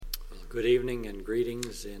Good evening and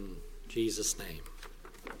greetings in Jesus' name.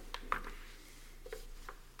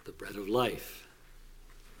 The bread of life,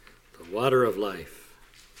 the water of life,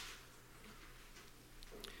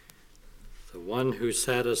 the one who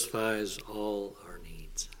satisfies all our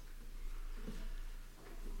needs.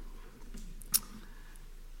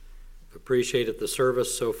 I've appreciated the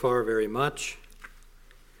service so far very much.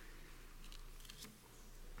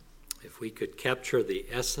 If we could capture the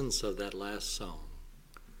essence of that last song,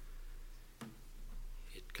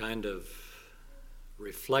 kind of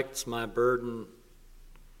reflects my burden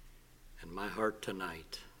and my heart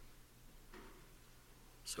tonight.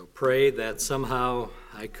 So pray that somehow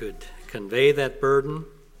I could convey that burden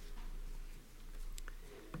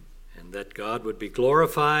and that God would be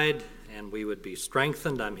glorified and we would be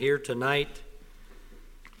strengthened. I'm here tonight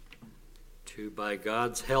to, by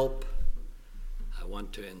God's help, I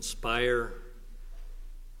want to inspire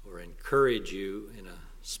or encourage you in a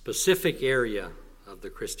specific area of the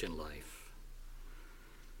Christian life.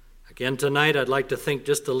 Again, tonight I'd like to think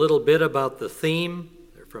just a little bit about the theme.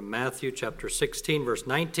 They're from Matthew chapter 16, verse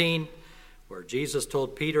 19, where Jesus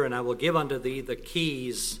told Peter, "And I will give unto thee the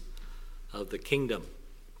keys of the kingdom."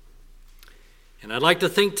 And I'd like to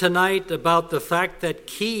think tonight about the fact that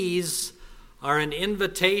keys are an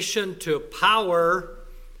invitation to power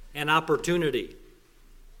and opportunity.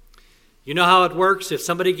 You know how it works? If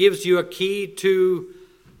somebody gives you a key to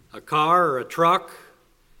a car or a truck,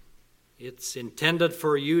 it's intended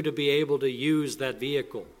for you to be able to use that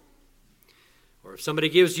vehicle. Or if somebody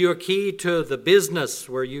gives you a key to the business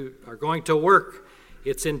where you are going to work,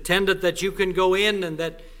 it's intended that you can go in and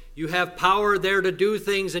that you have power there to do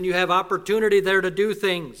things and you have opportunity there to do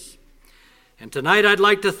things. And tonight I'd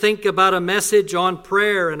like to think about a message on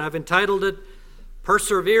prayer, and I've entitled it,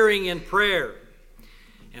 Persevering in Prayer.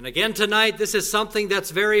 And again tonight, this is something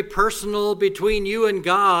that's very personal between you and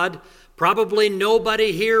God. Probably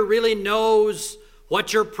nobody here really knows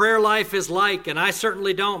what your prayer life is like, and I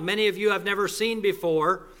certainly don't. Many of you I've never seen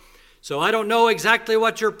before, so I don't know exactly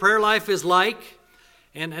what your prayer life is like.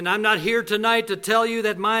 And I'm not here tonight to tell you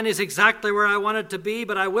that mine is exactly where I want it to be,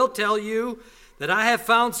 but I will tell you that I have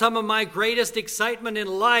found some of my greatest excitement in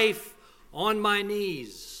life on my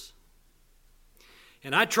knees.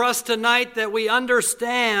 And I trust tonight that we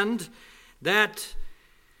understand that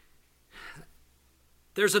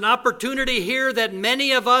there's an opportunity here that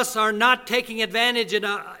many of us are not taking advantage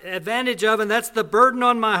of, and that's the burden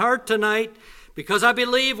on my heart tonight, because I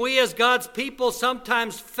believe we as God's people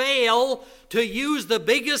sometimes fail to use the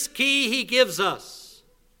biggest key He gives us.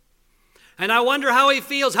 And I wonder how He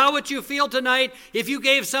feels. How would you feel tonight if you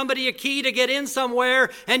gave somebody a key to get in somewhere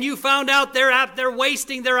and you found out they're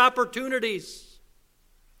wasting their opportunities?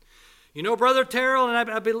 You know, Brother Terrell,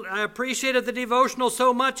 and I appreciated the devotional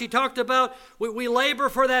so much. He talked about we labor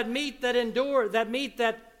for that meat that endures, that meat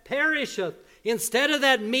that perisheth, instead of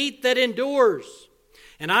that meat that endures.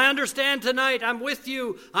 And I understand tonight, I'm with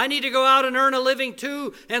you. I need to go out and earn a living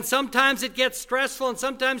too. And sometimes it gets stressful, and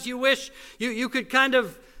sometimes you wish you could kind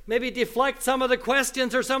of maybe deflect some of the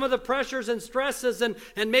questions or some of the pressures and stresses and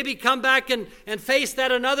maybe come back and face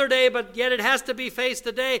that another day, but yet it has to be faced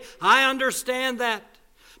today. I understand that.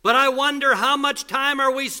 But I wonder how much time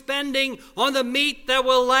are we spending on the meat that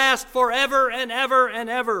will last forever and ever and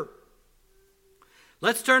ever.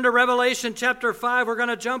 Let's turn to Revelation chapter 5. We're going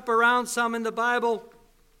to jump around some in the Bible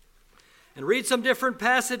and read some different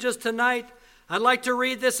passages tonight. I'd like to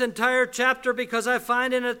read this entire chapter because I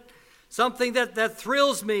find in it something that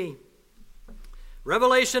thrills me.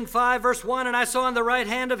 Revelation 5, verse 1, "And I saw in the right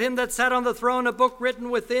hand of him that sat on the throne a book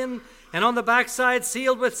written within, and on the backside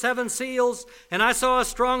sealed with 7 seals. And I saw a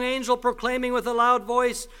strong angel proclaiming with a loud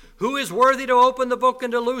voice, Who is worthy to open the book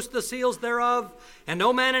and to loose the seals thereof? And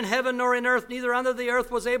no man in heaven nor in earth, neither under the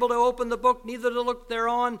earth, was able to open the book, neither to look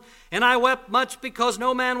thereon. And I wept much because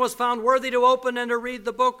no man was found worthy to open and to read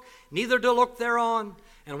the book, neither to look thereon.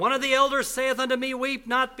 And one of the elders saith unto me, Weep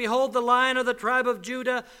not, behold, the Lion of the tribe of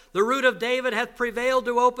Judah, the root of David, hath prevailed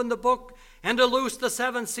to open the book and to loose the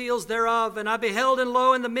 7 seals thereof. And I beheld, and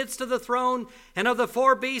lo, in the midst of the throne and of the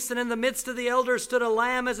 4 beasts, and in the midst of the elders, stood a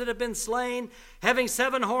lamb as it had been slain, having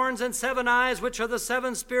 7 horns and 7 eyes, which are the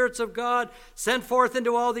 7 spirits of God, sent forth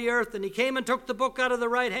into all the earth. And he came and took the book out of the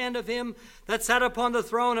right hand of him that sat upon the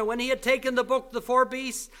throne. And when he had taken the book, the 4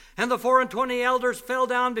 beasts and the 24 elders fell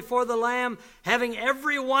down before the Lamb, having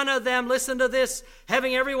every one of them, listen to this,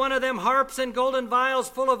 having every one of them harps and golden vials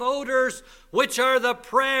full of odors, which are the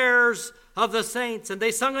prayers of the saints. And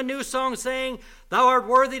they sung a new song, saying, Thou art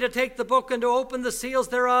worthy to take the book and to open the seals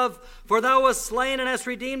thereof, for thou wast slain and hast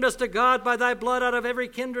redeemed us to God by thy blood out of every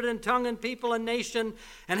kindred and tongue and people and nation,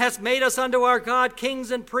 and hast made us unto our God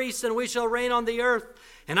kings and priests, and we shall reign on the earth.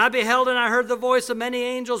 And I beheld, and I heard the voice of many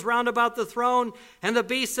angels round about the throne, and the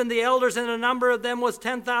beasts and the elders, and the number of them was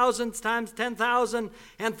 10,000 times 10,000,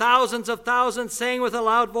 and thousands of thousands, saying with a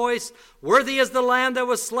loud voice, Worthy is the Lamb that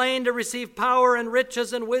was slain to receive power and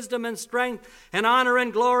riches and wisdom and strength and honor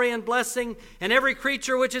and glory and blessing. And every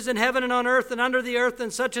creature which is in heaven and on earth and under the earth,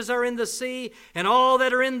 and such as are in the sea, and all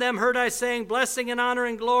that are in them, heard I saying, Blessing and honor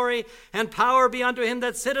and glory and power be unto him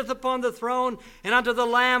that sitteth upon the throne, and unto the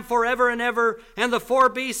Lamb forever and ever. And the four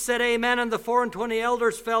beasts said, Amen. And the 24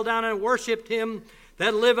 elders fell down and worshipped him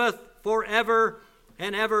that liveth forever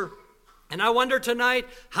and ever. And I wonder tonight,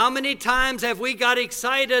 how many times have we got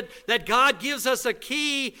excited that God gives us a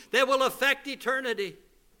key that will affect eternity?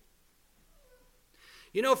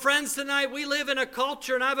 You know, friends, tonight we live in a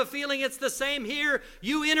culture, and I have a feeling it's the same here.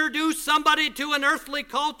 You introduce somebody to an earthly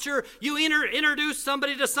culture. You introduce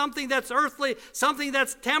somebody to something that's earthly, something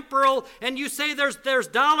that's temporal, and you say there's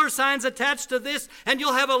dollar signs attached to this, and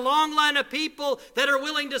you'll have a long line of people that are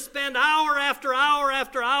willing to spend hour after hour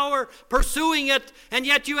after hour pursuing it, and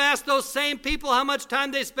yet you ask those same people how much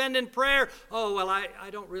time they spend in prayer. Oh, well, I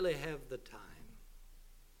don't really have the time.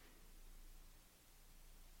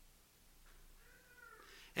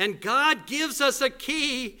 And God gives us a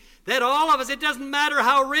key that all of us, it doesn't matter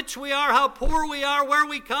how rich we are, how poor we are, where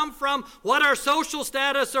we come from, what our social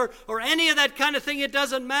status or any of that kind of thing, it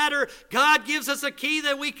doesn't matter. God gives us a key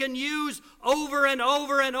that we can use over and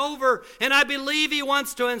over and over. And I believe he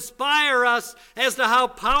wants to inspire us as to how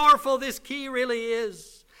powerful this key really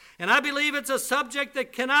is. And I believe it's a subject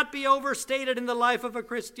that cannot be overstated in the life of a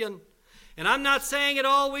Christian. And I'm not saying at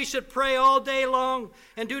all we should pray all day long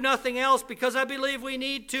and do nothing else, because I believe we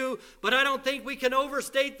need to, but I don't think we can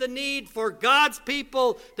overstate the need for God's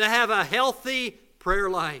people to have a healthy prayer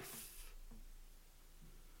life.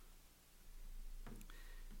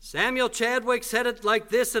 Samuel Chadwick said it like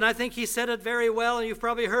this, and I think he said it very well, and you've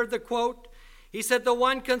probably heard the quote. He said, The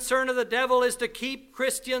one concern of the devil is to keep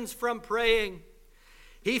Christians from praying.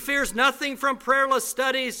 He fears nothing from prayerless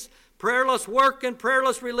studies, prayerless work, and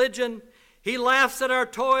prayerless religion. He laughs at our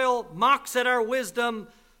toil, mocks at our wisdom,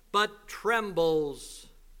 but trembles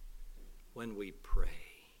when we pray.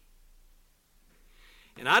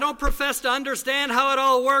 And I don't profess to understand how it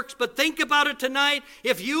all works, but think about it tonight.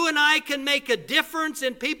 If you and I can make a difference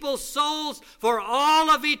in people's souls for all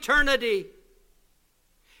of eternity,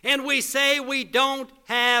 and we say we don't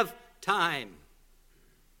have time,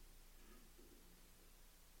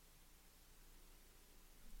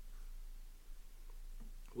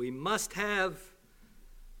 we must have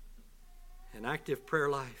an active prayer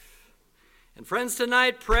life. And friends,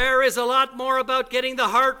 tonight, prayer is a lot more about getting the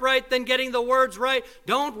heart right than getting the words right.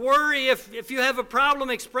 Don't worry if you have a problem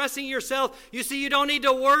expressing yourself. You see, you don't need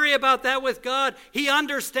to worry about that with God. He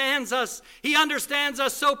understands us. He understands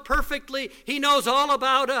us so perfectly. He knows all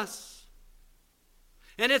about us.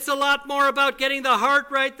 And it's a lot more about getting the heart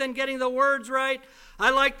right than getting the words right. I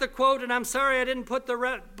like the quote, and I'm sorry I didn't put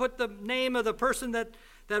the name of the person that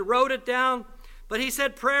wrote it down. But he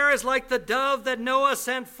said, prayer is like the dove that Noah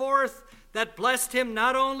sent forth, that blessed him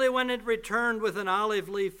not only when it returned with an olive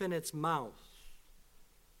leaf in its mouth,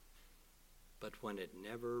 but when it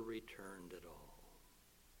never returned at all.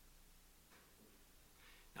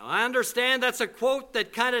 Now, I understand that's a quote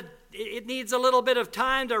that it needs a little bit of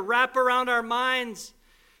time to wrap around our minds.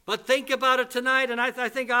 But think about it tonight, and I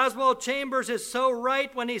think Oswald Chambers is so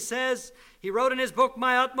right when he says, he wrote in his book,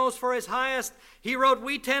 My Utmost for His Highest, he wrote,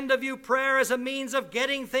 we tend to view prayer as a means of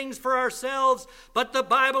getting things for ourselves, but the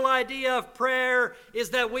Bible idea of prayer is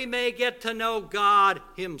that we may get to know God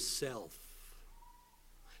himself.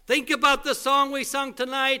 Think about the song we sung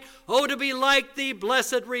tonight, Oh, to be like thee,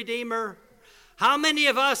 blessed Redeemer. How many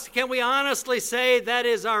of us can we honestly say that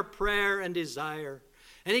is our prayer and desire?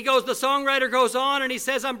 And the songwriter goes on and he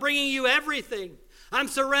says, I'm bringing you everything. I'm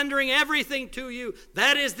surrendering everything to you.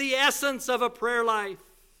 That is the essence of a prayer life.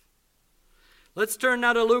 Let's turn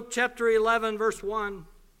now to Luke chapter 11, verse 1.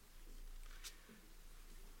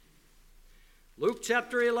 Luke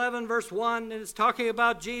chapter 11, verse 1, and it's talking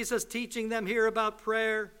about Jesus teaching them here about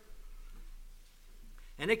prayer.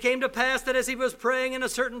 And it came to pass that as he was praying in a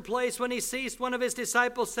certain place, when he ceased, one of his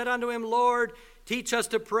disciples said unto him, Lord, teach us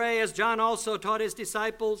to pray, as John also taught his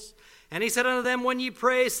disciples. And he said unto them, when ye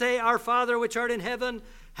pray, say, Our Father which art in heaven,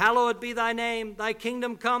 hallowed be thy name. Thy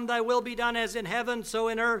kingdom come, thy will be done as in heaven, so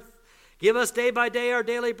in earth. Give us day by day our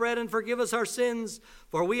daily bread, and forgive us our sins,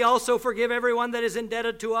 for we also forgive everyone that is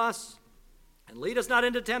indebted to us. And lead us not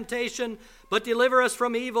into temptation, but deliver us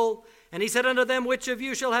from evil. And he said unto them, which of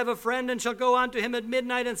you shall have a friend, and shall go unto him at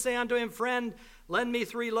midnight, and say unto him, Friend, lend me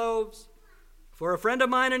 3 loaves? For a friend of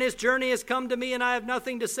mine in his journey is come to me, and I have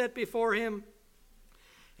nothing to set before him.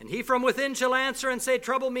 And he from within shall answer and say,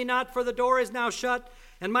 Trouble me not, for the door is now shut,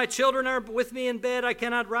 and my children are with me in bed. I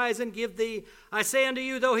cannot rise and give thee. I say unto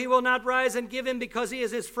you, though he will not rise and give him because he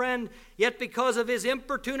is his friend, yet because of his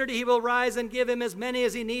importunity he will rise and give him as many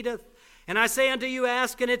as he needeth. And I say unto you,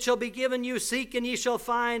 Ask, and it shall be given you. Seek, and ye shall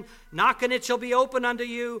find. Knock, and it shall be opened unto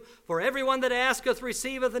you. For everyone that asketh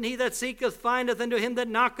receiveth, and he that seeketh findeth, and to him that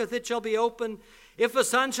knocketh it shall be opened. If a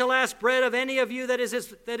son shall ask bread of any of you that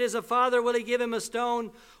is a father, will he give him a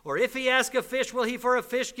stone? Or if he ask a fish, will he for a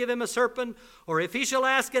fish give him a serpent? Or if he shall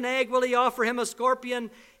ask an egg, will he offer him a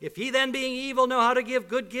scorpion? If ye then, being evil, know how to give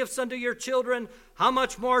good gifts unto your children, how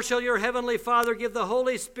much more shall your heavenly Father give the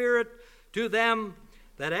Holy Spirit to them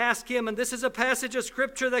that ask him? And this is a passage of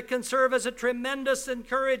Scripture that can serve as a tremendous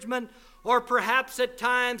encouragement, or perhaps at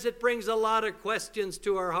times it brings a lot of questions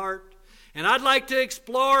to our heart. And I'd like to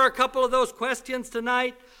explore a couple of those questions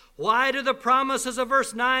tonight. Why do the promises of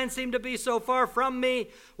verse 9 seem to be so far from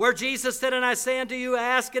me? Where Jesus said, And I say unto you,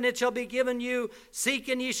 Ask, and it shall be given you. Seek,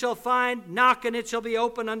 and ye shall find. Knock, and it shall be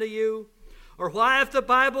opened unto you. Or why, if the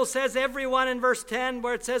Bible says everyone in verse 10,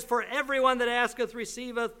 where it says, For everyone that asketh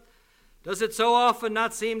receiveth, does it so often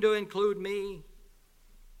not seem to include me?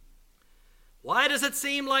 Why does it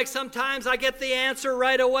seem like sometimes I get the answer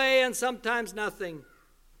right away and sometimes nothing?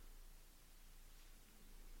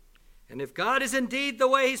 And if God is indeed the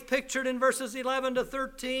way he's pictured in verses 11 to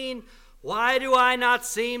 13, why do I not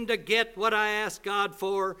seem to get what I ask God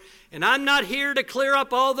for? And I'm not here to clear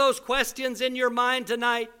up all those questions in your mind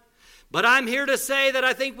tonight, but I'm here to say that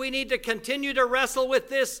I think we need to continue to wrestle with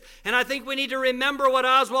this, and I think we need to remember what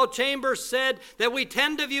Oswald Chambers said, that we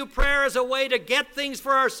tend to view prayer as a way to get things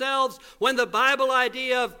for ourselves, when the Bible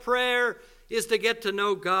idea of prayer is to get to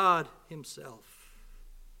know God himself.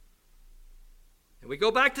 And we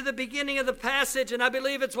go back to the beginning of the passage, and I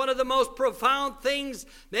believe it's one of the most profound things,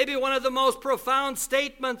 maybe one of the most profound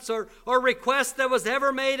statements or requests that was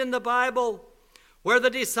ever made in the Bible, where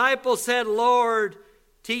the disciples said, Lord,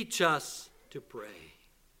 teach us to pray.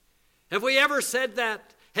 Have we ever said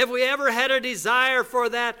that? Have we ever had a desire for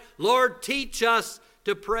that? Lord, teach us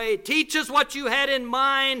to pray. Teach us what you had in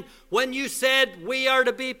mind when you said we are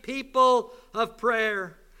to be people of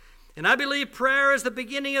prayer. And I believe prayer is the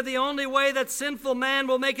beginning of the only way that sinful man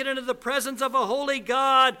will make it into the presence of a holy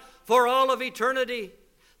God for all of eternity.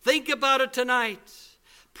 Think about it tonight.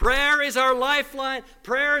 Prayer is our lifeline.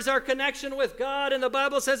 Prayer is our connection with God. And the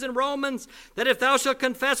Bible says in Romans that if thou shalt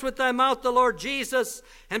confess with thy mouth the Lord Jesus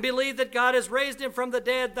and believe that God has raised him from the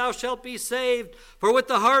dead, thou shalt be saved. For with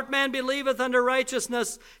the heart man believeth unto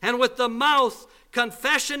righteousness, and with the mouth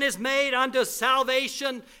confession is made unto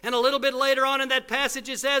salvation. And a little bit later on in that passage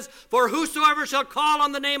it says, For whosoever shall call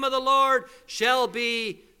on the name of the Lord shall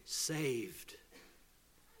be saved.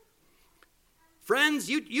 Friends,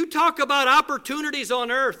 you talk about opportunities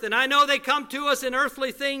on earth, and I know they come to us in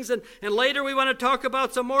earthly things, and later we want to talk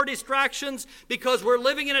about some more distractions, because we're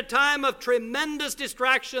living in a time of tremendous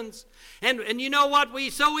distractions. And you know what? We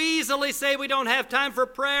so easily say we don't have time for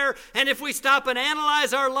prayer, and if we stop and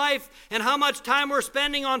analyze our life and how much time we're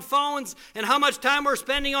spending on phones and how much time we're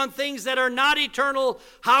spending on things that are not eternal,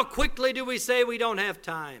 how quickly do we say we don't have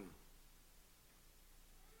time?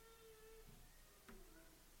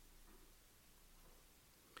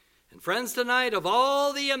 Friends, tonight, of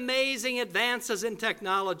all the amazing advances in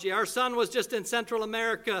technology, our son was just in Central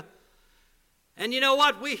America. And you know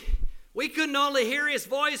what? We couldn't only hear his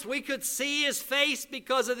voice, we could see his face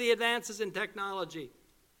because of the advances in technology.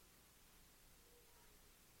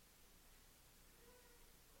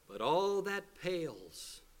 But all that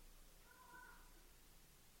pales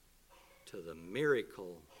to the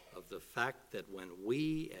miracle of the fact that when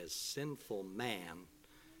we as sinful man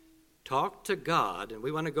talk to God, and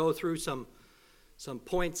we want to go through some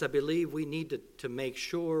points I believe we need to make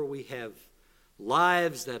sure we have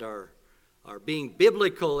lives that are being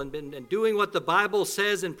biblical and doing what the Bible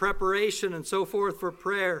says in preparation and so forth for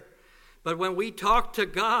prayer. But when we talk to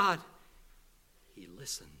God, he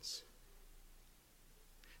listens.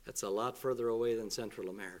 That's a lot further away than Central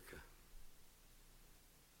America.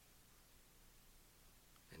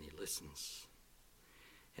 And he listens.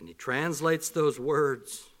 And he translates those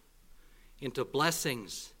words into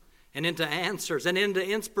blessings and into answers and into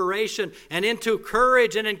inspiration and into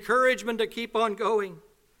courage and encouragement to keep on going.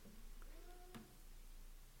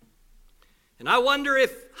 And I wonder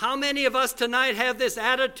how many of us tonight have this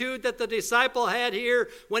attitude that the disciple had here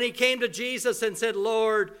when he came to Jesus and said,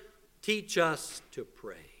 Lord, teach us to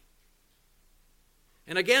pray.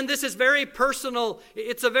 And again, this is very personal.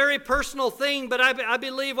 It's a very personal thing, but I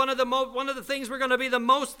believe one of the things we're going to be the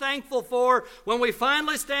most thankful for when we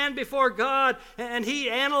finally stand before God and He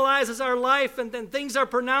analyzes our life and then things are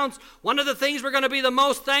pronounced, one of the things we're going to be the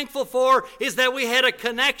most thankful for is that we had a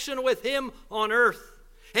connection with Him on earth.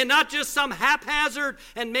 And not just some haphazard,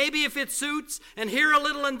 and maybe if it suits, and here a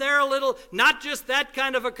little and there a little, not just that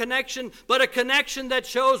kind of a connection, but a connection that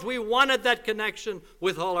shows we wanted that connection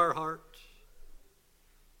with all our heart.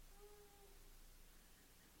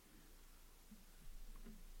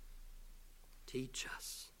 Teach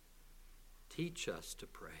us. Teach us to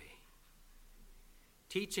pray.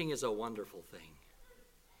 Teaching is a wonderful thing.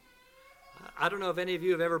 I don't know if any of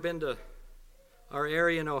you have ever been to our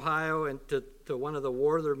area in Ohio and to one of the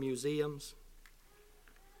Warther museums.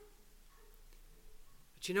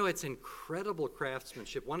 But you know, it's incredible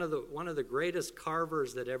craftsmanship. One of the greatest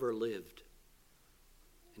carvers that ever lived.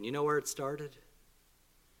 And you know where it started?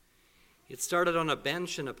 It started on a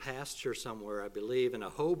bench in a pasture somewhere, I believe, and a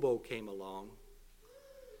hobo came along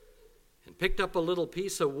and picked up a little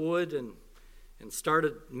piece of wood and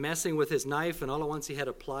started messing with his knife, and all at once he had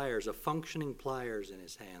a functioning pliers in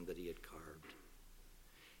his hand that he had carved.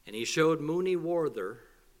 And he showed Mooney Warther,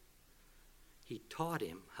 he taught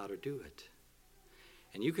him how to do it.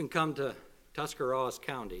 And you can come to Tuscarawas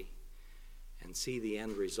County and see the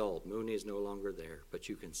end result. Mooney is no longer there, but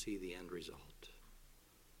you can see the end result.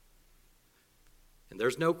 And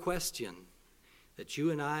there's no question that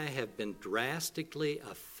you and I have been drastically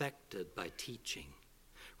affected by teaching.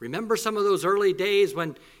 Remember some of those early days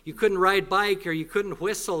when you couldn't ride bike or you couldn't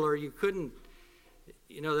whistle or you couldn't,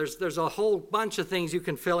 there's a whole bunch of things you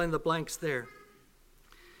can fill in the blanks there.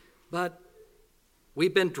 But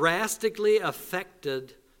we've been drastically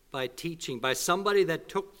affected by teaching, by somebody that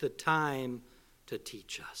took the time to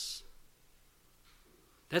teach us.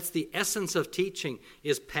 That's the essence of teaching,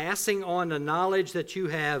 is passing on the knowledge that you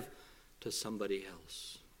have to somebody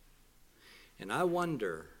else. And I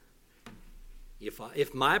wonder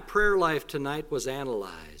if my prayer life tonight was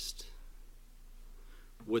analyzed,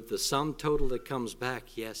 would the sum total that comes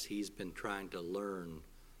back, yes, he's been trying to learn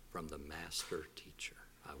from the master teacher.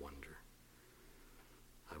 I wonder.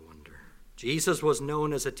 Jesus was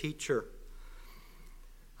known as a teacher.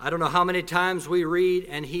 I don't know how many times we read,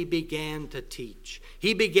 and he began to teach.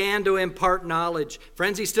 He began to impart knowledge.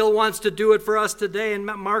 Friends, he still wants to do it for us today. In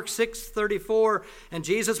Mark 6:34, and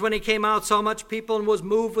Jesus, when he came out, saw much people and was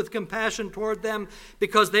moved with compassion toward them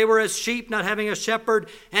because they were as sheep not having a shepherd,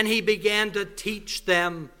 and he began to teach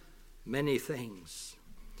them many things.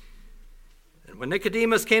 And when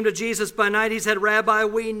Nicodemus came to Jesus by night, he said, Rabbi,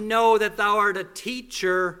 we know that thou art a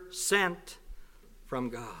teacher sent from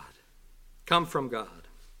God. Come from God.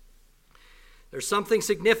 There's something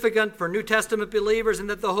significant for New Testament believers in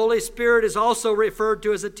that the Holy Spirit is also referred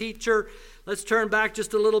to as a teacher. Let's turn back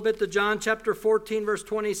just a little bit to John chapter 14, verse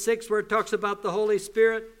 26, where it talks about the Holy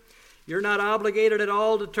Spirit. You're not obligated at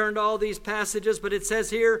all to turn to all these passages, but it says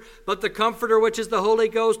here, but the Comforter, which is the Holy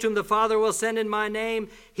Ghost, whom the Father will send in my name,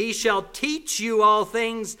 he shall teach you all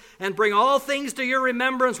things and bring all things to your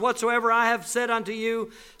remembrance whatsoever I have said unto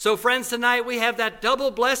you. So friends, tonight we have that double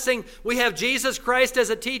blessing. We have Jesus Christ as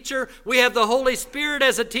a teacher. We have the Holy Spirit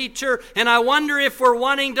as a teacher. And I wonder if we're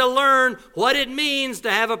wanting to learn what it means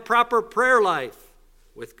to have a proper prayer life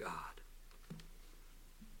with God.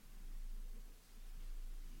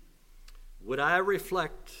 Would I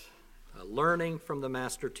reflect a learning from the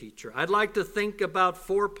master teacher? I'd like to think about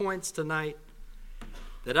 4 points tonight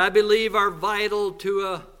that I believe are vital to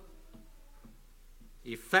a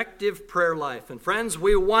effective prayer life. And friends,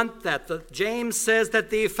 we want that. James says that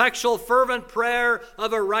the effectual fervent prayer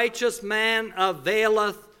of a righteous man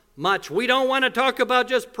availeth much. We don't want to talk about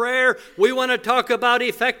just prayer. We want to talk about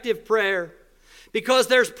effective prayer. Because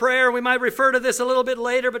there's prayer, we might refer to this a little bit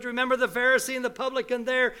later, but remember the Pharisee and the publican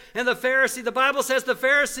there, and the Pharisee, the Bible says the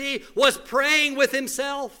Pharisee was praying with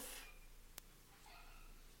himself.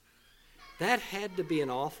 That had to be an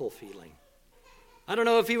awful feeling. I don't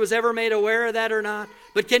know if he was ever made aware of that or not,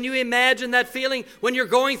 but can you imagine that feeling when you're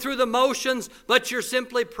going through the motions, but you're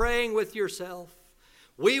simply praying with yourself?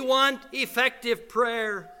 We want effective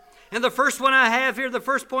prayer. And the first point I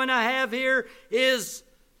have here is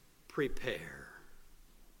prepare.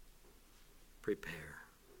 Prepare.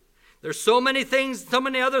 There's so many things, so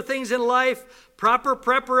many other things in life. Proper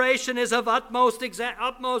preparation is of utmost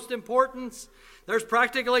importance. There's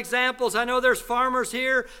practical examples. I know there's farmers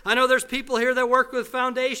here. I know there's people here that work with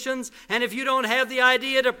foundations. And if you don't have the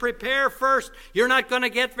idea to prepare first, you're not going to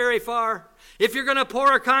get very far. If you're going to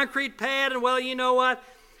pour a concrete pad, and well, you know what?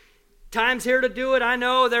 times here to do it. I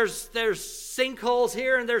know there's sinkholes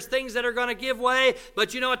here and there's things that are going to give way.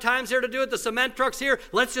 But you know what time's here to do it? The cement truck's here.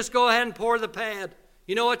 Let's just go ahead and pour the pad.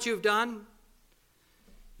 You know what you've done?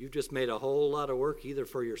 You've just made a whole lot of work either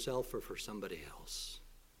for yourself or for somebody else.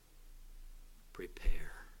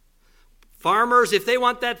 Prepare. Farmers, if they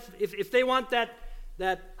want that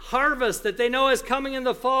harvest that they know is coming in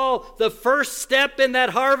the fall, the first step in that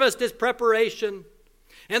harvest is preparation.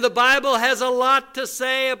 And the Bible has a lot to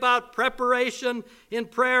say about preparation in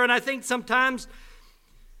prayer. And I think sometimes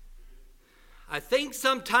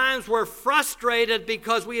we're frustrated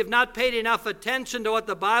because we have not paid enough attention to what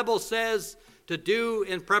the Bible says to do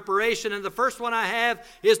in preparation. And the first one I have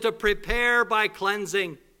is to prepare by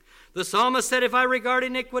cleansing. The psalmist said, if I regard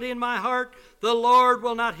iniquity in my heart, the Lord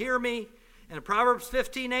will not hear me. And in Proverbs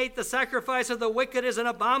 15:8, the sacrifice of the wicked is an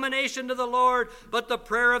abomination to the Lord, but the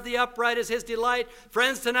prayer of the upright is his delight.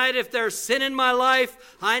 Friends, tonight, if there's sin in my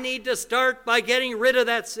life, I need to start by getting rid of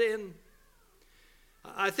that sin.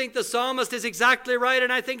 I think the psalmist is exactly right,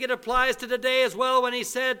 and I think it applies to today as well when he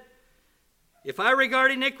said, if I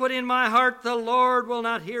regard iniquity in my heart, the Lord will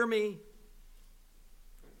not hear me.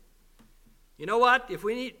 You know what?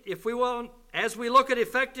 As we look at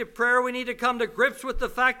effective prayer, we need to come to grips with the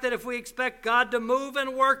fact that if we expect God to move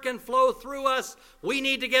and work and flow through us, we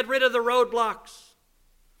need to get rid of the roadblocks.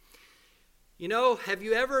 You know, have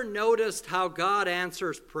you ever noticed how God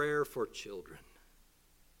answers prayer for children?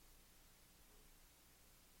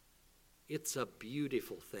 It's a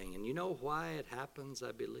beautiful thing. And you know why it happens,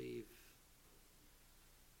 I believe?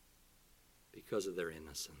 Because of their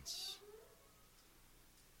innocence.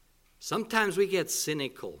 Sometimes we get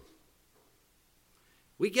cynical.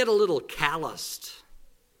 We get a little calloused.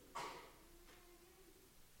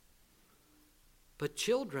 But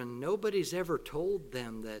children, nobody's ever told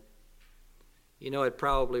them that, it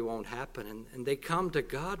probably won't happen. And they come to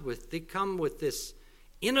God with this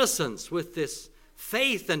innocence, with this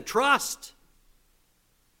faith and trust.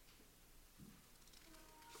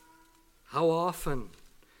 How often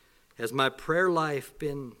has my prayer life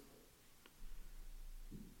been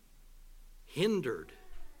hindered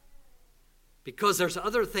because there's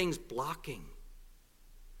other things blocking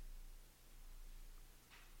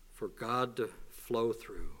for God to flow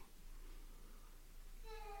through?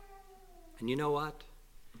 And you know what?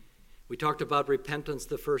 We talked about repentance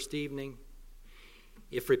the first evening.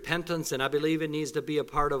 If repentance, and I believe it needs to be a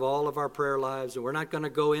part of all of our prayer lives, and we're not going to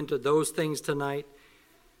go into those things tonight,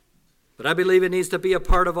 but I believe it needs to be a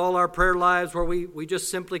part of all our prayer lives where we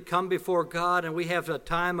just simply come before God and we have a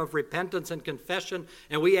time of repentance and confession,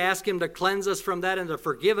 and we ask him to cleanse us from that and to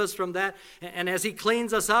forgive us from that. And as he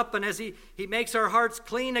cleans us up and as he makes our hearts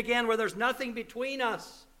clean again where there's nothing between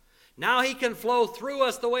us, now he can flow through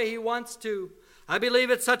us the way he wants to. I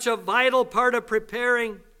believe it's such a vital part of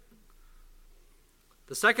preparing.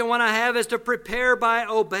 The second one I have is to prepare by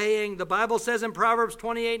obeying. The Bible says in Proverbs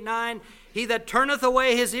 28:9, he that turneth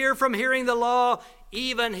away his ear from hearing the law,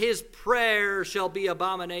 even his prayer shall be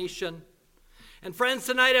abomination. And friends,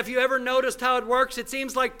 tonight, have you ever noticed how it works? It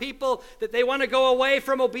seems like people, that they want to go away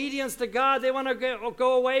from obedience to God. They want to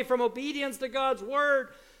go away from obedience to God's word.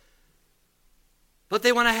 But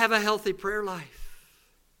they want to have a healthy prayer life.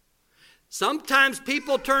 Sometimes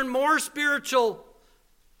people turn more spiritual,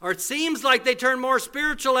 or it seems like they turn more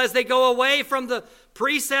spiritual as they go away from the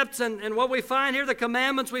precepts and what we find here, the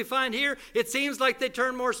commandments we find here. It seems like they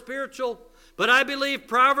turn more spiritual. But I believe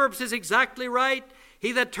Proverbs is exactly right.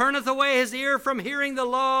 He that turneth away his ear from hearing the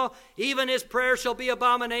law, even his prayer shall be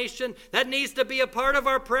abomination. That needs to be a part of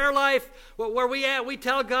our prayer life where we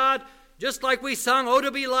tell God, just like we sung, oh, to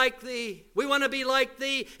be like thee. We want to be like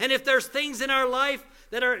thee. And if there's things in our life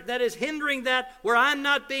that is hindering that, where I'm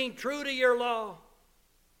not being true to your law,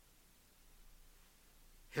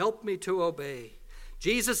 help me to obey.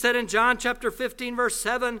 Jesus said in John chapter 15, verse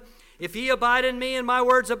 7, if ye abide in me and my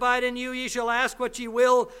words abide in you, ye shall ask what ye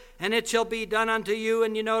will, and it shall be done unto you.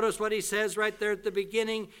 And you notice what he says right there at the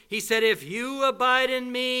beginning. He said, if you abide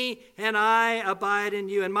in me and I abide in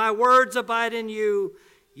you, and my words abide in you,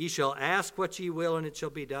 ye shall ask what ye will, and it shall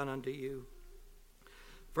be done unto you.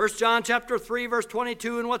 1 John chapter 3, verse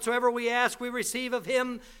 22, and whatsoever we ask, we receive of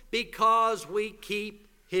him, because we keep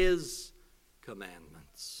his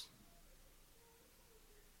commandments.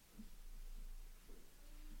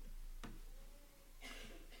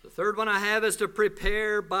 The third one I have is to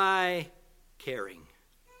prepare by caring.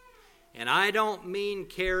 And I don't mean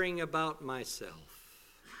caring about myself.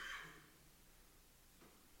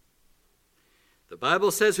 The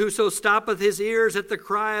Bible says, whoso stoppeth his ears at the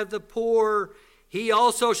cry of the poor, he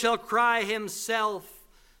also shall cry himself,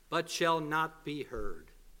 but shall not be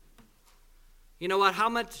heard. You know what? How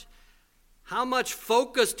How much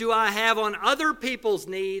focus do I have on other people's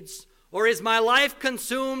needs, or is my life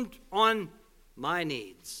consumed on my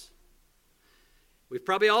needs? We've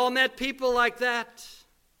probably all met people like that.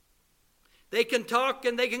 They can talk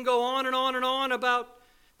and they can go on and on and on about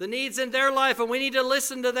the needs in their life, and we need to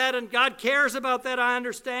listen to that, and God cares about that, I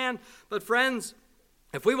understand. But friends,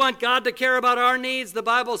 if we want God to care about our needs, the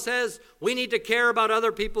Bible says we need to care about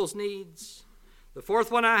other people's needs. The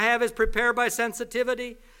fourth one I have is prepare by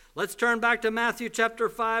sensitivity. Let's turn back to Matthew chapter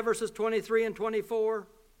 5, verses 23 and 24.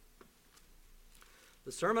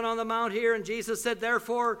 The Sermon on the Mount here, and Jesus said,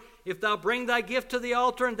 "Therefore, if thou bring thy gift to the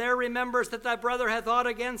altar, and there rememberest that thy brother hath aught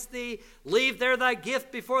against thee, leave there thy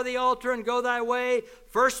gift before the altar, and go thy way.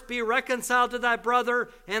 First be reconciled to thy brother,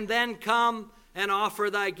 and then come and offer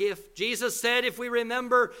thy gift." Jesus said if we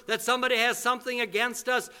remember that somebody has something against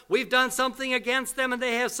us, we've done something against them and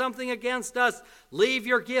they have something against us, leave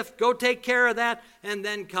your gift, go take care of that, and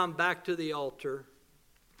then come back to the altar.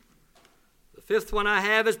 The fifth one I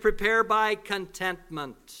have is prepare by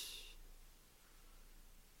contentment.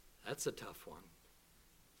 That's a tough one.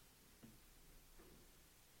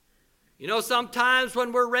 You know, sometimes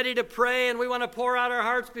when we're ready to pray and we want to pour out our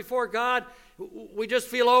hearts before God, we just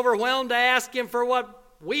feel overwhelmed to ask Him for what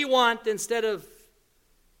we want instead of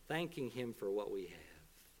thanking Him for what we have.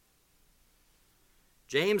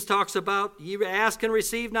 James talks about, ye ask and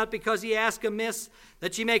receive not because ye ask amiss,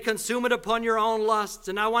 that ye may consume it upon your own lusts.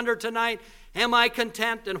 And I wonder tonight, am I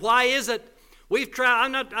content? And why is it? We've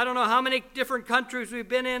tried, I don't know how many different countries we've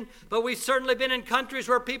been in, but we've certainly been in countries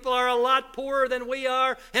where people are a lot poorer than we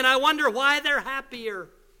are, and I wonder why they're happier.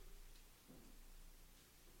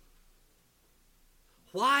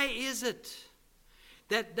 Why is it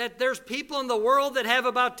that there's people in the world that have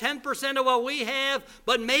about 10% of what we have,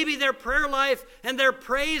 but maybe their prayer life and their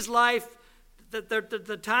praise life,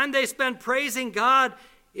 the time they spend praising God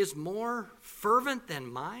is more fervent than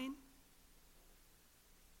mine?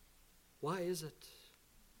 Why is it?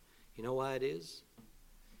 You know why it is?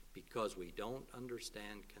 Because we don't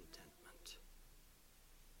understand contentment.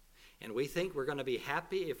 And we think we're going to be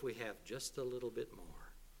happy if we have just a little bit more.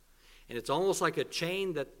 And it's almost like a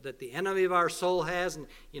chain that the enemy of our soul has, and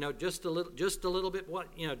just a little bit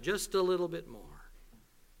more.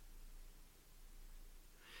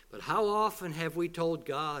 But how often have we told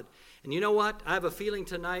God? And you know what? I have a feeling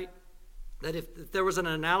tonight that if there was an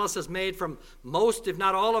analysis made from most, if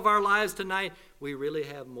not all of our lives tonight, we really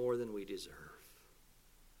have more than we deserve.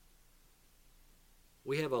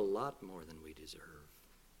 We have a lot more than we deserve.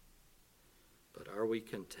 But are we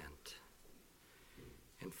content?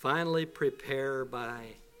 And finally, prepare by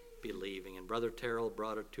believing. And Brother Terrell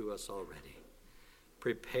brought it to us already.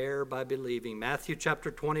 Prepare by believing. Matthew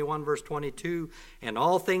chapter 21, verse 22, and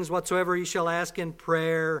all things whatsoever ye shall ask in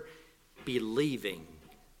prayer, believing,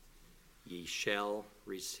 ye shall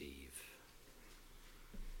receive.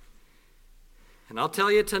 And I'll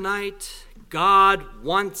tell you tonight, God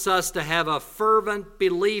wants us to have a fervent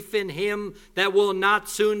belief in Him that will not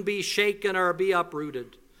soon be shaken or be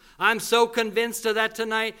uprooted. I'm so convinced of that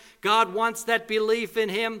tonight. God wants that belief in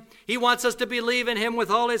Him. He wants us to believe in Him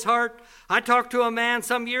with all his heart. I talked to a man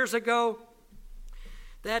some years ago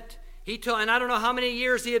that and I don't know how many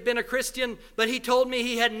years he had been a Christian, but he told me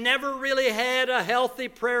he had never really had a healthy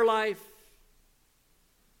prayer life.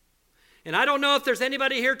 And I don't know if there's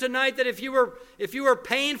anybody here tonight that if you were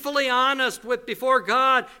painfully honest before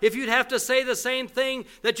God, if you'd have to say the same thing,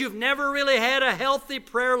 that you've never really had a healthy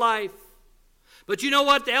prayer life. But you know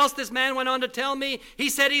what else this man went on to tell me? He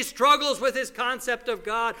said he struggles with his concept of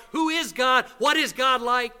God. Who is God? What is God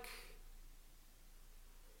like?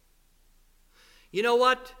 You know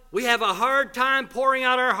what? We have a hard time pouring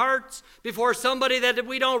out our hearts before somebody that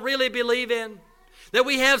we don't really believe in. That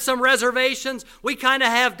we have some reservations. We kind of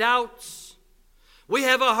have doubts. We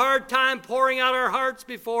have a hard time pouring out our hearts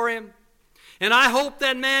before Him. And I hope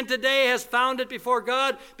that man today has found it before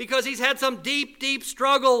God, because he's had some deep, deep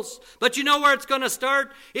struggles. But you know where it's going to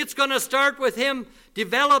start? It's going to start with him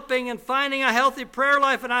developing and finding a healthy prayer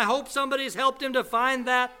life. And I hope somebody's helped him to find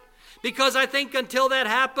that. Because I think until that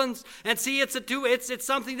happens, and see, it's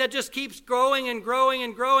something that just keeps growing and growing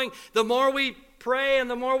and growing. The more we pray and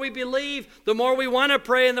the more we believe, the more we want to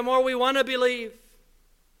pray and the more we want to believe.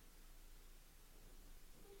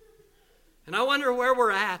 And I wonder where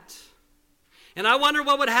we're at. And I wonder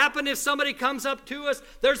what would happen if somebody comes up to us.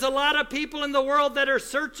 There's a lot of people in the world that are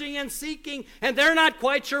searching and seeking, and they're not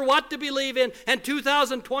quite sure what to believe in, and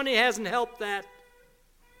 2020 hasn't helped that.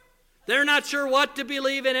 They're not sure what to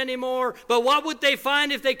believe in anymore. But what would they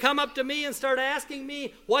find if they come up to me and start asking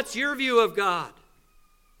me, what's your view of God?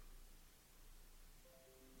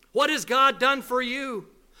 What has God done for you?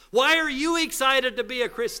 Why are you excited to be a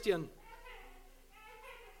Christian?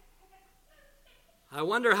 I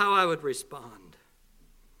wonder how I would respond.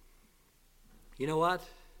 You know what?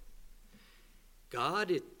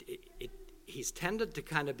 God, he's tended to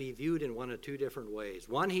kind of be viewed in one of two different ways.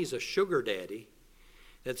 One, he's a sugar daddy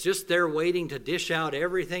that's just there waiting to dish out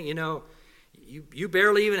everything. You know, you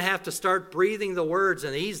barely even have to start breathing the words,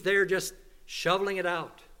 and he's there just shoveling it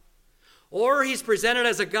out. Or he's presented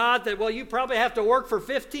as a God that, well, you probably have to work for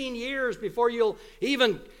 15 years before you'll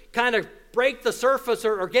even kind of break the surface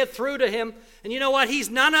or get through to him. And you know what? He's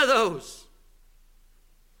none of those.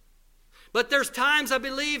 But there's times I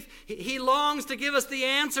believe he longs to give us the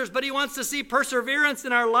answers, but he wants to see perseverance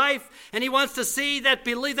in our life, and he wants to see that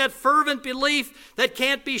belief, that fervent belief that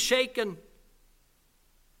can't be shaken.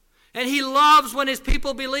 And he loves when his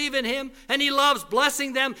people believe in him, and he loves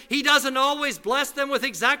blessing them. He doesn't always bless them with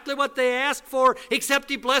exactly what they ask for, except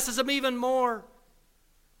he blesses them even more.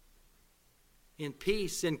 In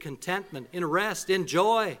peace, in contentment, in rest, in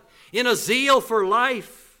joy, in a zeal for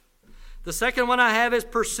life. The second one I have is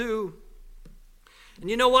pursue. And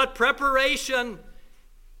you know what? Preparation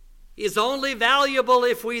is only valuable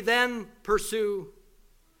if we then pursue.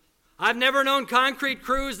 I've never known concrete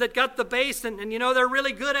crews that got the base, and you know, they're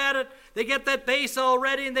really good at it. They get that base all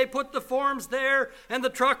ready, and they put the forms there, and the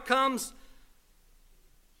truck comes.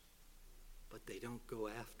 But they don't go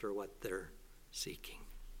after what they're seeking.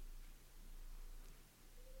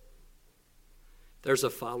 There's a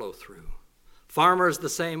follow-through. Farmers the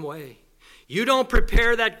same way. You don't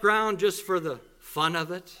prepare that ground just for the fun of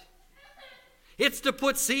it. It's to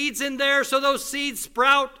put seeds in there so those seeds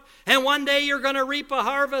sprout, and one day you're going to reap a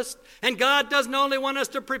harvest. And God doesn't only want us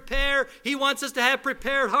to prepare, he wants us to have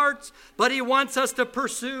prepared hearts, but he wants us to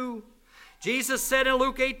pursue. Jesus said in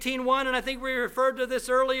Luke 18:1, and I think we referred to this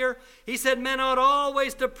earlier, he said, men ought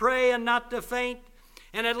always to pray and not to faint.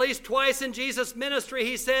 And at least twice in Jesus' ministry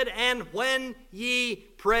he said, and when ye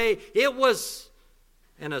pray. It was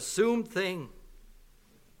an assumed thing.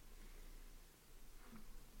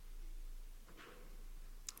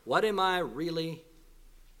 What am I really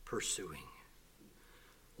pursuing?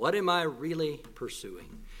 What am I really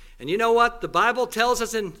pursuing? And you know what? The Bible tells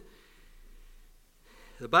us in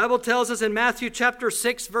Matthew chapter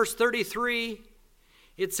 6, verse 33,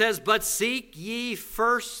 it says, but seek ye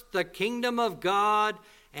first the kingdom of God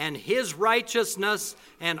and his righteousness,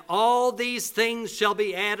 and all these things shall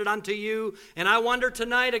be added unto you. And I wonder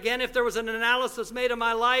tonight, again, if there was an analysis made of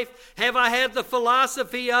my life, have I had the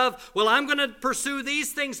philosophy of, well, I'm going to pursue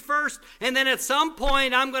these things first, and then at some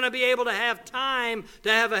point I'm going to be able to have time to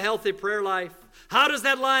have a healthy prayer life? How does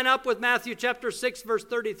that line up with Matthew chapter 6, verse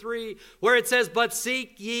 33, where it says, but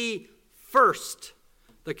seek ye first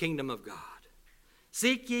the kingdom of God?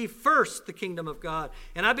 Seek ye first the kingdom of God.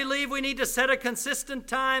 And I believe we need to set a consistent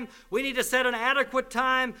time. We need to set an adequate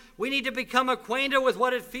time. We need to become acquainted with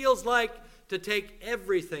what it feels like to take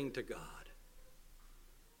everything to God.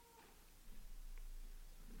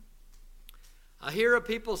 I hear of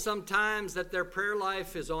people sometimes that their prayer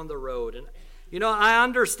life is on the road. And, you know, I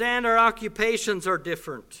understand our occupations are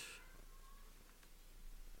different.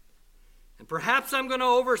 And perhaps I'm going to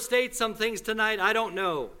overstate some things tonight. I don't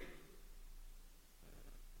know.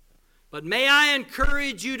 But may I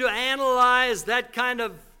encourage you to analyze that kind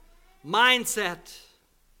of mindset.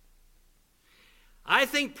 I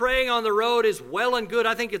think praying on the road is well and good.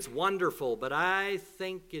 I think it's wonderful, but I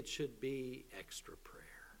think it should be extra prayer.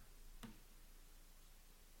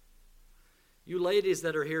 You ladies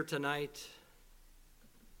that are here tonight,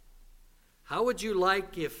 how would you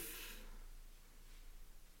like if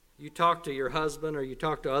you talk to your husband or you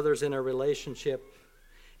talk to others in a relationship,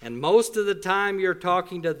 and most of the time you're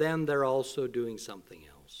talking to them, they're also doing something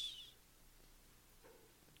else?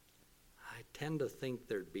 I tend to think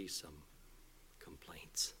there'd be some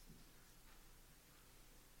complaints.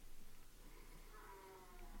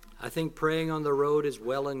 I think praying on the road is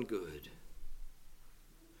well and good.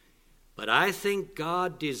 But I think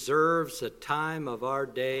God deserves a time of our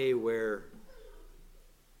day where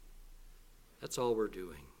that's all we're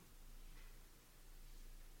doing.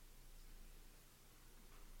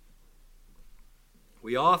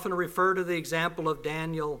 We often refer to the example of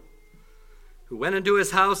Daniel, who went into his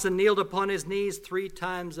house and kneeled upon his knees 3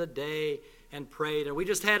 times a day and prayed. And we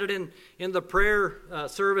just had it in the prayer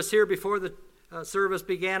service here before the service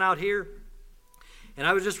began out here. And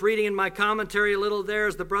I was just reading in my commentary a little there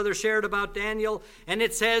as the brother shared about Daniel. And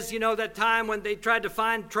it says, you know, that time when they tried to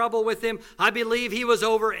find trouble with him, I believe he was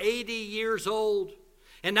over 80 years old.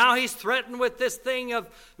 And now he's threatened with this thing of,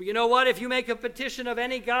 you know what, if you make a petition of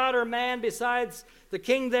any god or man besides the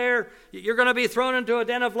king there, you're going to be thrown into a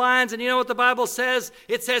den of lions. And you know what the Bible says?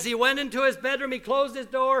 It says he went into his bedroom, he closed his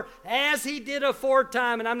door, as he did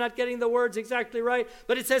aforetime. And I'm not getting the words exactly right,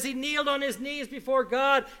 but it says he kneeled on his knees before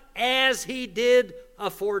God as he did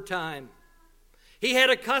aforetime. He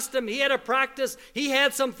had a custom, he had a practice, he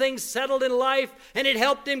had some things settled in life, and it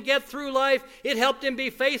helped him get through life. It helped him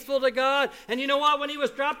be faithful to God. And you know what? When he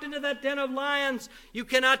was dropped into that den of lions, you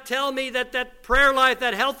cannot tell me that prayer life,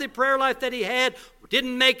 that healthy prayer life that he had,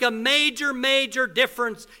 didn't make a major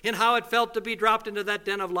difference in how it felt to be dropped into that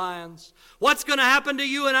den of lions. What's going to happen to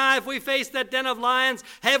you and I if we face that den of lions?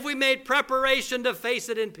 Have we made preparation to face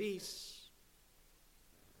it in peace?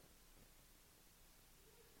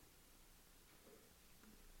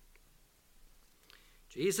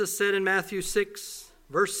 Jesus said in Matthew 6,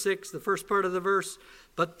 verse 6, the first part of the verse,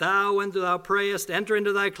 "But thou, when thou prayest, enter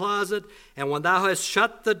into thy closet, and when thou hast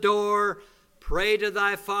shut the door, pray to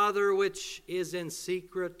thy Father which is in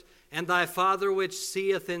secret, and thy Father which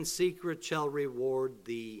seeth in secret shall reward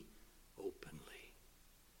thee openly."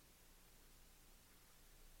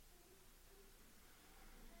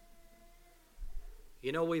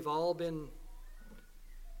 You know, we've all been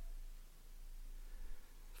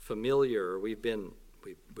familiar, we've been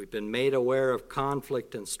made aware of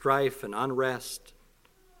conflict and strife and unrest.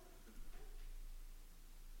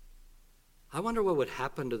 I wonder what would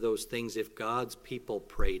happen to those things if God's people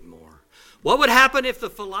prayed more. What would happen if the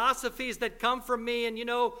philosophies that come from me, and you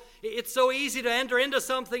know, it's so easy to enter into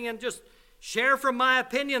something and just share from my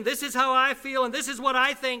opinion. This is how I feel and this is what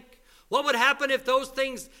I think. What would happen if those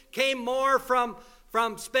things came more from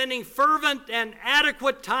spending fervent and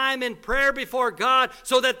adequate time in prayer before God,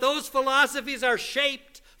 so that those philosophies are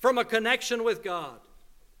shaped from a connection with God?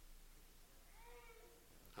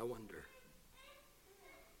 I wonder.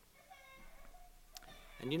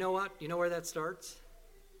 And you know what? You know where that starts?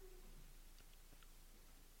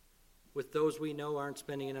 With those we know aren't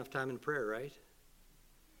spending enough time in prayer, right?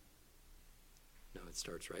 No, it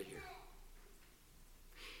starts right here.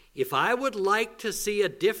 If I would like to see a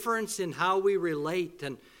difference in how we relate,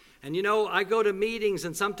 and you know, I go to meetings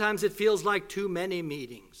and sometimes it feels like too many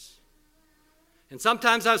meetings. And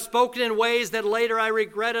sometimes I've spoken in ways that later I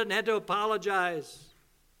regretted and had to apologize.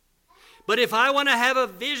 But if I want to have a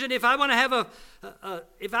vision, if I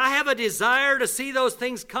have a desire to see those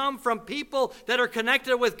things come from people that are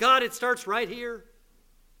connected with God, it starts right here.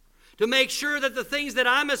 To make sure that the things that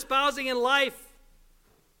I'm espousing in life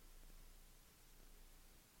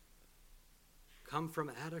come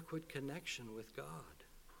from adequate connection with God.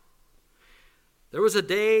 There was a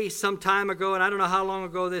day some time ago, and I don't know how long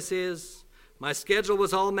ago this is. My schedule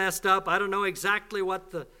was all messed up. I don't know exactly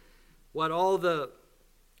what all the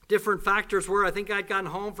different factors were. I think I'd gotten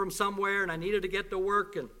home from somewhere and I needed to get to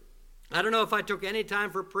work, and I don't know if I took any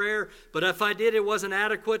time for prayer, but if I did, it wasn't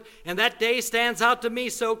adequate. And that day stands out to me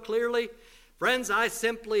so clearly. Friends, I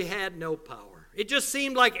simply had no power. It just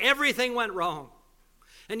seemed like everything went wrong.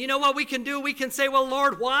 And you know what we can do? We can say, well,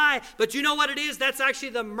 Lord, why? But you know what it is? That's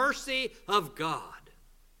actually the mercy of God.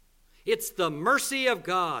 It's the mercy of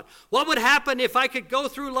God. What would happen if I could go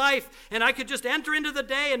through life and I could just enter into the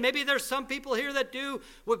day, and maybe there's some people here that do,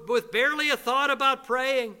 with barely a thought about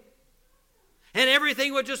praying, and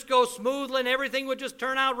everything would just go smoothly and everything would just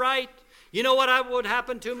turn out right. You know what would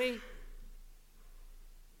happen to me?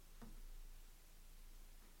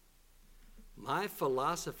 My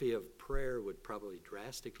philosophy of prayer would probably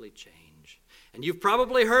drastically change. And you've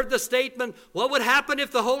probably heard the statement, what would happen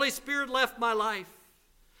if the Holy Spirit left my life?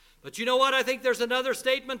 But you know what? I think there's another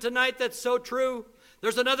statement tonight that's so true.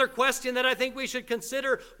 There's another question that I think we should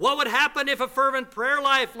consider. What would happen if a fervent prayer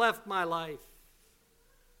life left my life?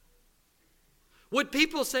 Would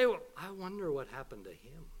people say, well, I wonder what happened to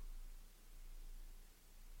him?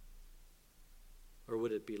 Or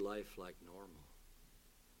would it be life like normal?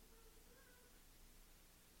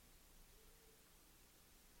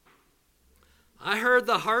 I heard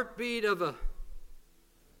the heartbeat of a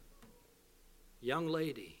young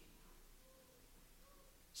lady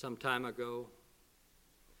some time ago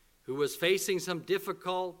who was facing some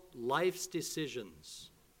difficult life's decisions.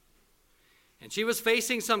 And she was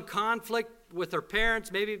facing some conflict with her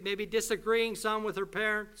parents, maybe disagreeing some with her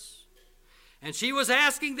parents. And she was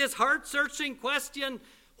asking this heart-searching question,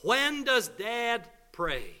 when does Dad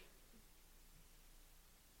pray?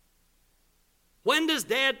 When does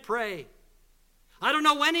Dad pray? I don't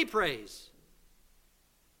know when he prays.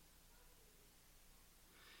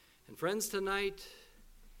 And friends, tonight,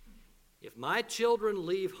 if my children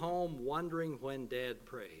leave home wondering when Dad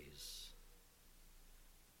prays,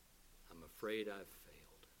 I'm afraid I've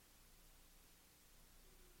failed.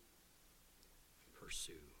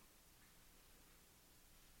 pursue.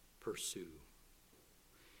 Pursue.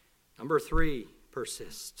 Number 3,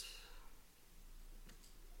 persist.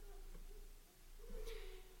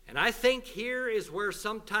 And I think here is where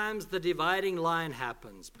sometimes the dividing line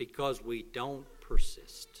happens, because we don't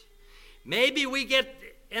persist. Maybe we get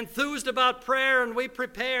enthused about prayer and we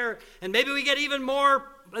prepare, and maybe we get even more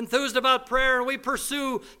enthused about prayer and we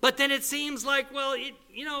pursue, but then it seems like, well,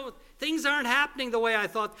 things aren't happening the way I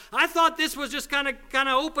thought. I thought this was just kind of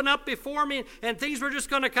open up before me, and things were just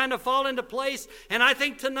going to kind of fall into place. And I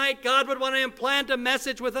think tonight God would want to implant a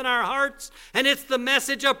message within our hearts, and it's the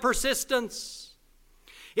message of persistence.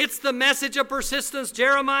 It's the message of persistence.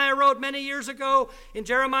 Jeremiah wrote many years ago in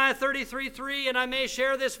Jeremiah 33:3, and I may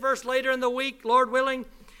share this verse later in the week, Lord willing,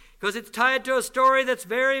 because it's tied to a story that's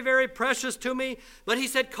very, very precious to me. But he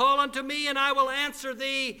said, call unto me and I will answer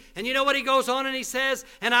thee. And you know what he goes on and he says,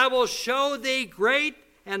 and I will show thee great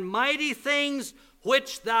and mighty things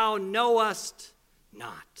which thou knowest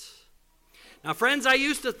not. Now, friends, I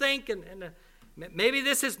used to think, and maybe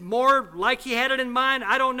this is more like he had it in mind,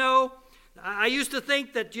 I don't know. I used to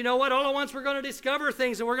think that, all at once we're going to discover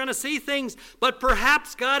things and we're going to see things, but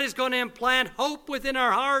perhaps God is going to implant hope within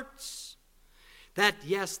our hearts that,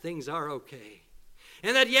 yes, things are okay.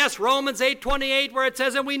 And that, yes, Romans 8:28, where it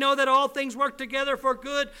says, and we know that all things work together for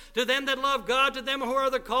good to them that love God, to them who are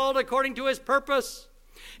the called according to his purpose.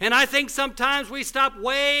 And I think sometimes we stop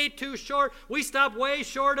way short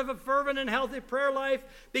of a fervent and healthy prayer life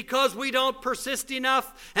because we don't persist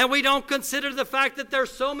enough, and we don't consider the fact that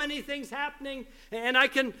there's so many things happening. And I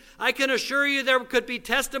can assure you there could be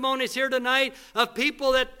testimonies here tonight of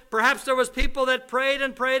people that perhaps there was people that prayed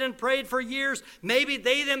and prayed and prayed for years. Maybe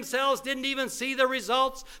they themselves didn't even see the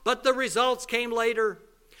results, but the results came later.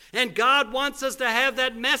 And God wants us to have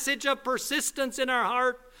that message of persistence in our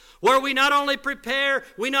heart, where we not only prepare,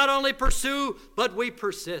 we not only pursue, but we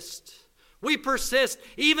persist. We persist.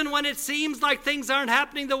 Even when it seems like things aren't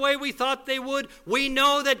happening the way we thought they would, we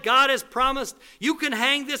know that God has promised. You can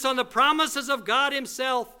hang this on the promises of God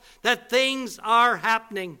himself, that things are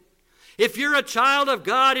happening. If you're a child of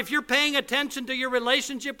God, if you're paying attention to your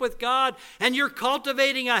relationship with God, and you're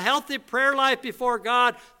cultivating a healthy prayer life before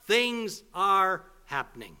God, things are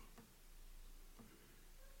happening.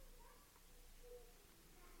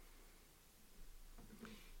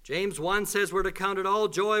 James 1 says we're to count it all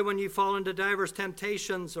joy when you fall into diverse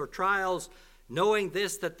temptations or trials, knowing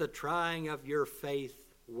this, that the trying of your faith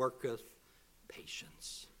worketh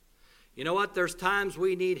patience. You know what? There's times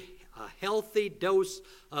we need a healthy dose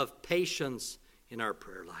of patience in our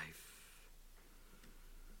prayer life.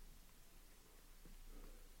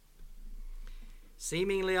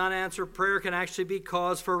 Seemingly unanswered prayer can actually be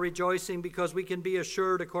cause for rejoicing, because we can be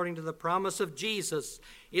assured, according to the promise of Jesus,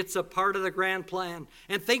 it's a part of the grand plan.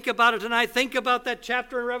 And think about it tonight. Think about that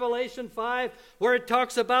chapter in Revelation 5 where it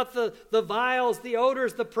talks about the vials, the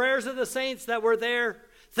odors, the prayers of the saints that were there.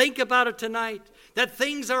 Think about it tonight, that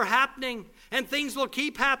things are happening and things will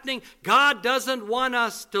keep happening. God doesn't want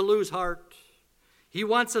us to lose heart. He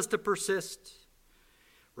wants us to persist.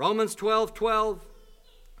 Romans 12:12.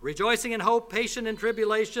 Rejoicing in hope, patient in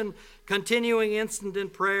tribulation, continuing instant in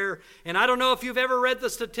prayer. And I don't know if you've ever read the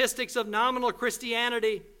statistics of nominal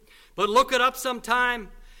Christianity, but look it up sometime.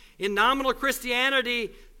 In nominal Christianity,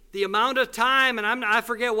 the amount of time, and I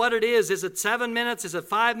forget what it is it 7 minutes? Is it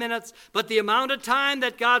 5 minutes? But the amount of time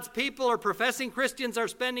that God's people or professing Christians are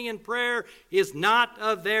spending in prayer is not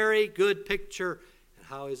a very good picture. And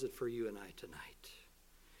how is it for you and I tonight?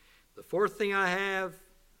 The fourth thing I have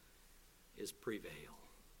is prevail.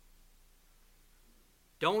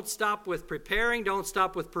 Don't stop with preparing, don't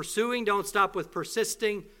stop with pursuing, don't stop with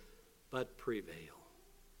persisting, but prevail.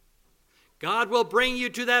 God will bring you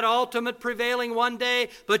to that ultimate prevailing one day,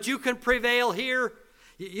 but you can prevail here.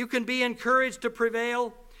 You can be encouraged to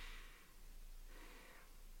prevail.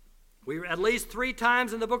 At least 3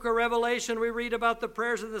 times in the book of Revelation, we read about the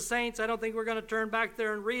prayers of the saints. I don't think we're going to turn back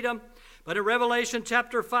there and read them. But in Revelation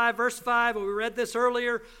chapter 5, verse 5, and we read this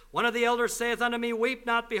earlier, one of the elders saith unto me, weep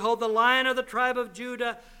not, behold, the Lion of the tribe of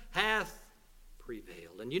Judah hath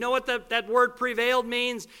prevailed. And you know what that word prevailed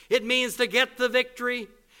means? It means to get the victory.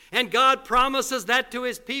 And God promises that to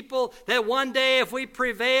his people, that one day if we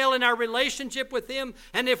prevail in our relationship with him,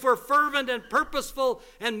 and if we're fervent and purposeful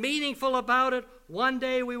and meaningful about it, one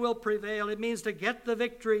day we will prevail. It means to get the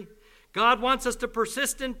victory. God wants us to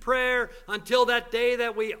persist in prayer until that day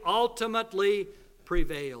that we ultimately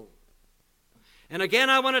prevail. And again,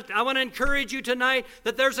 I want to encourage you tonight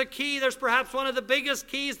that there's a key. There's perhaps one of the biggest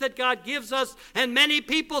keys that God gives us, and many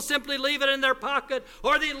people simply leave it in their pocket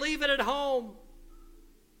or they leave it at home.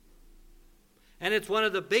 And it's one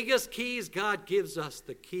of the biggest keys God gives us,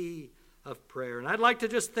 the key of prayer. And I'd like to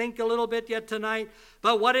just think a little bit yet tonight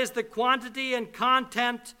about what is the quantity and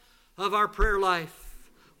content of our prayer life.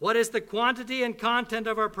 What is the quantity and content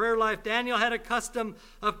of our prayer life? Daniel had a custom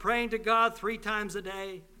of praying to God 3 times a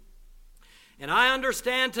day. And I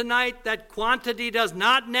understand tonight that quantity does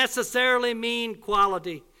not necessarily mean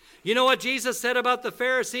quality. You know what Jesus said about the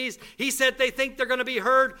Pharisees? He said they think they're going to be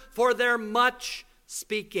heard for their much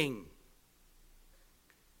speaking.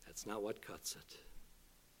 That's not what cuts it.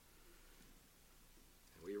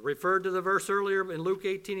 We referred to the verse earlier in Luke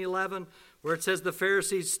 18:11 where it says the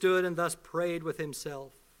Pharisee stood and thus prayed with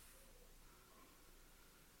himself.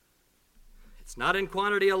 It's not in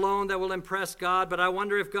quantity alone that will impress God, but I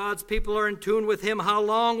wonder if God's people are in tune with Him, how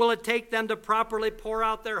long will it take them to properly pour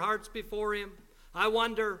out their hearts before Him? I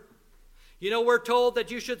wonder. You know, we're told that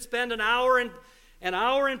you should spend an hour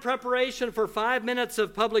in preparation for 5 minutes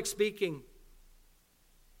of public speaking.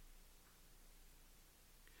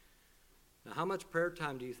 Now, how much prayer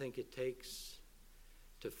time do you think it takes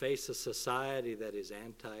to face a society that is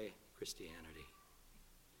anti-Christianity?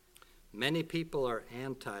 Many people are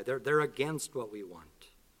anti. They're against what we want.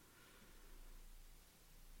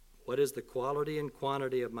 What is the quality and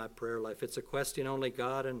quantity of my prayer life? It's a question only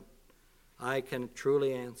God and I can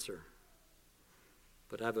truly answer.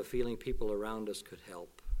 But I have a feeling people around us could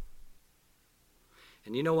help.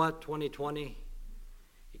 And you know what? 2020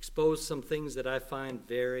 exposed some things that I find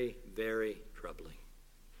very, very troubling.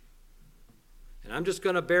 And I'm just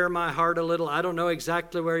going to bare my heart a little. I don't know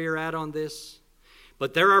exactly where you're at on this.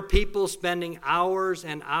 But there are people spending hours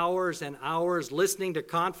and hours and hours listening to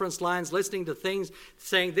conference lines, listening to things,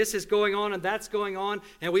 saying this is going on and that's going on,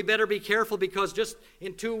 and we better be careful because just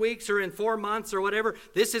in 2 weeks or in 4 months or whatever,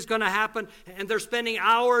 this is going to happen. And they're spending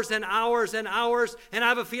hours and hours and hours, and I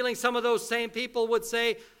have a feeling some of those same people would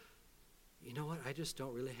say, you know what, I just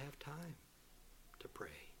don't really have time to pray.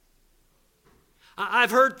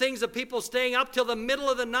 I've heard things of people staying up till the middle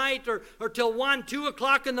of the night or till 1, 2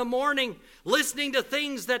 o'clock in the morning, listening to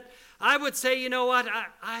things that I would say, you know what,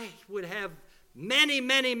 I would have many,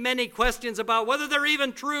 many, many questions about whether they're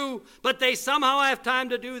even true, but they somehow have time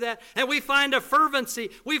to do that. And we find a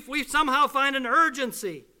fervency. We somehow find an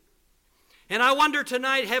urgency. And I wonder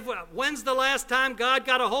tonight, when's the last time God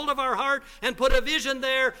got a hold of our heart and put a vision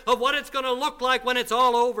there of what it's going to look like when it's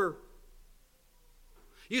all over?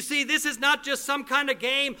 You see, this is not just some kind of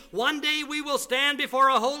game. One day we will stand before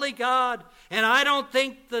a holy God, and I don't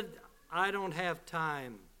think that I don't have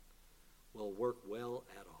time will work well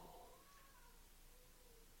at all.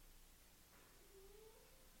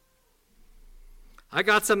 I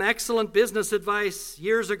got some excellent business advice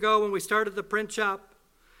years ago when we started the print shop,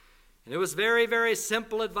 and it was very, very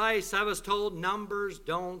simple advice. I was told, numbers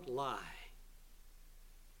don't lie.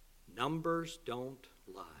 Numbers don't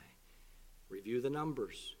lie. Review the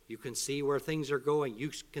numbers. You can see where things are going.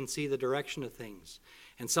 You can see the direction of things.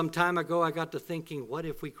 And some time ago, I got to thinking, what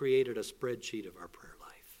if we created a spreadsheet of our prayer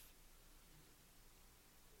life?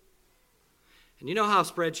 And you know how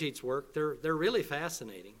spreadsheets work. They're really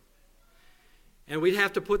fascinating. And we'd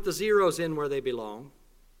have to put the zeros in where they belong.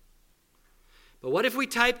 But what if we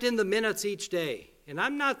typed in the minutes each day? And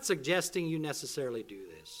I'm not suggesting you necessarily do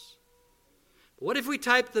this. But what if we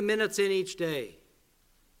typed the minutes in each day?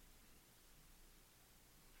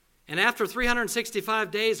 And after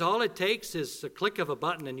 365 days, all it takes is a click of a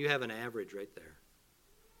button and you have an average right there.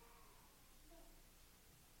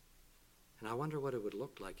 And I wonder what it would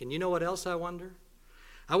look like. And you know what else I wonder?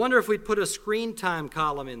 I wonder if we'd put a screen time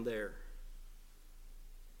column in there.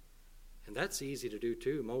 And that's easy to do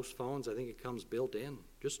too. Most phones, I think it comes built in.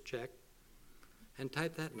 Just check and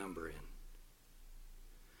type that number in.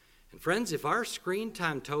 And friends, if our screen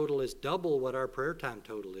time total is double what our prayer time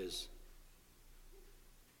total is,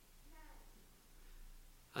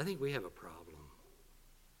 I think we have a problem.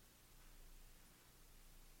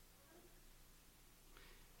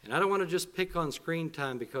 And I don't want to just pick on screen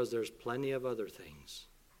time because there's plenty of other things.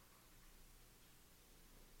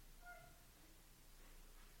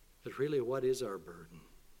 But really, what is our burden?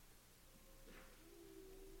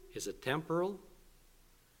 Is it temporal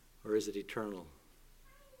or is it eternal?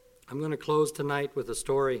 I'm going to close tonight with a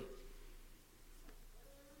story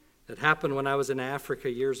that happened when I was in Africa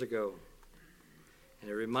years ago. And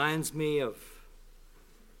it reminds me of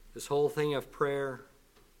this whole thing of prayer.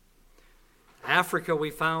 Africa, we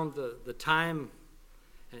found the time,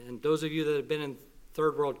 and those of you that have been in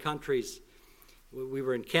third world countries, we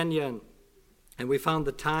were in Kenya, and we found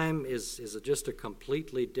the time is just a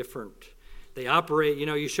completely different. They operate,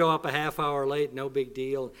 you show up a half hour late, no big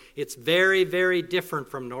deal. It's very, very different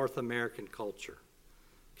from North American culture.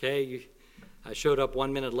 Okay, I showed up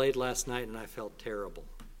 1 minute late last night and I felt terrible.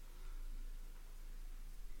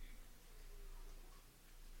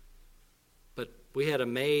 But we had a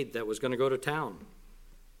maid that was going to go to town.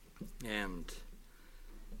 And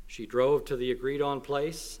she drove to the agreed on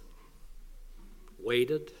place,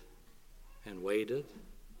 waited and waited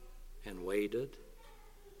and waited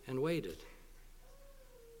and waited.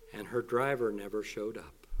 And her driver never showed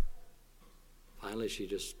up. Finally, she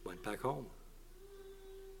just went back home.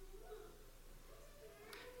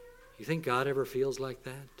 You think God ever feels like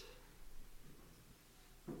that?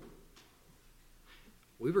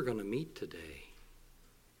 We were going to meet today,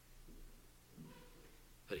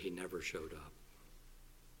 but he never showed up.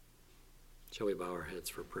 Shall we bow our heads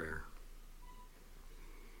for prayer?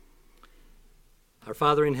 Our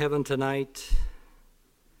Father in heaven, tonight,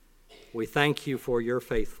 we thank you for your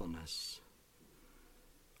faithfulness.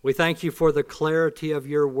 We thank you for the clarity of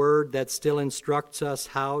your word that still instructs us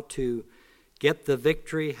how to get the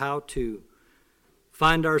victory, how to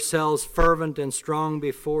find ourselves fervent and strong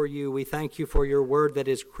before you. We thank you for your word that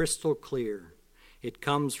is crystal clear. It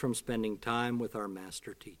comes from spending time with our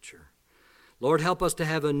master teacher. Lord, help us to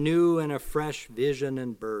have a new and a fresh vision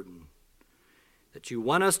and burden, that you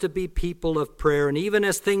want us to be people of prayer. And even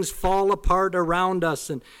as things fall apart around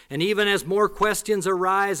us, and even as more questions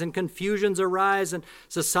arise and confusions arise and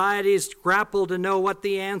societies grapple to know what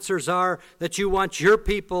the answers are, that you want your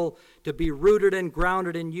people to be rooted and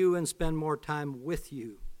grounded in you and spend more time with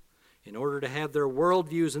you in order to have their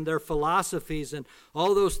worldviews and their philosophies and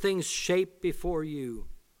all those things shaped before you.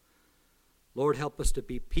 Lord, help us to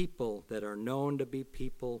be people that are known to be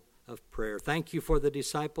people of prayer. Thank you for the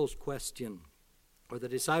disciples' question, or the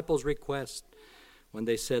disciples' request, when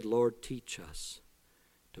they said, Lord, teach us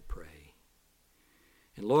to pray.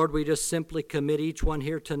 And Lord, we just simply commit each one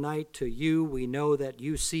here tonight to you. We know that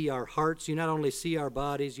you see our hearts. You not only see our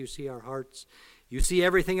bodies, you see our hearts. You see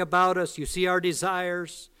everything about us. You see our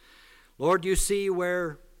desires. Lord, you see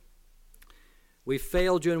where we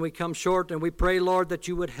failed you and we come short. And we pray, Lord, that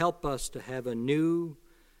you would help us to have a new,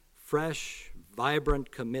 fresh,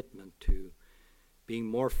 vibrant commitment to being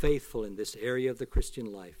more faithful in this area of the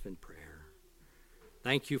Christian life and prayer.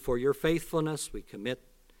 Thank you for your faithfulness. We commit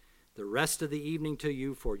the rest of the evening to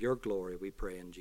you for your glory, we pray in Jesus' name.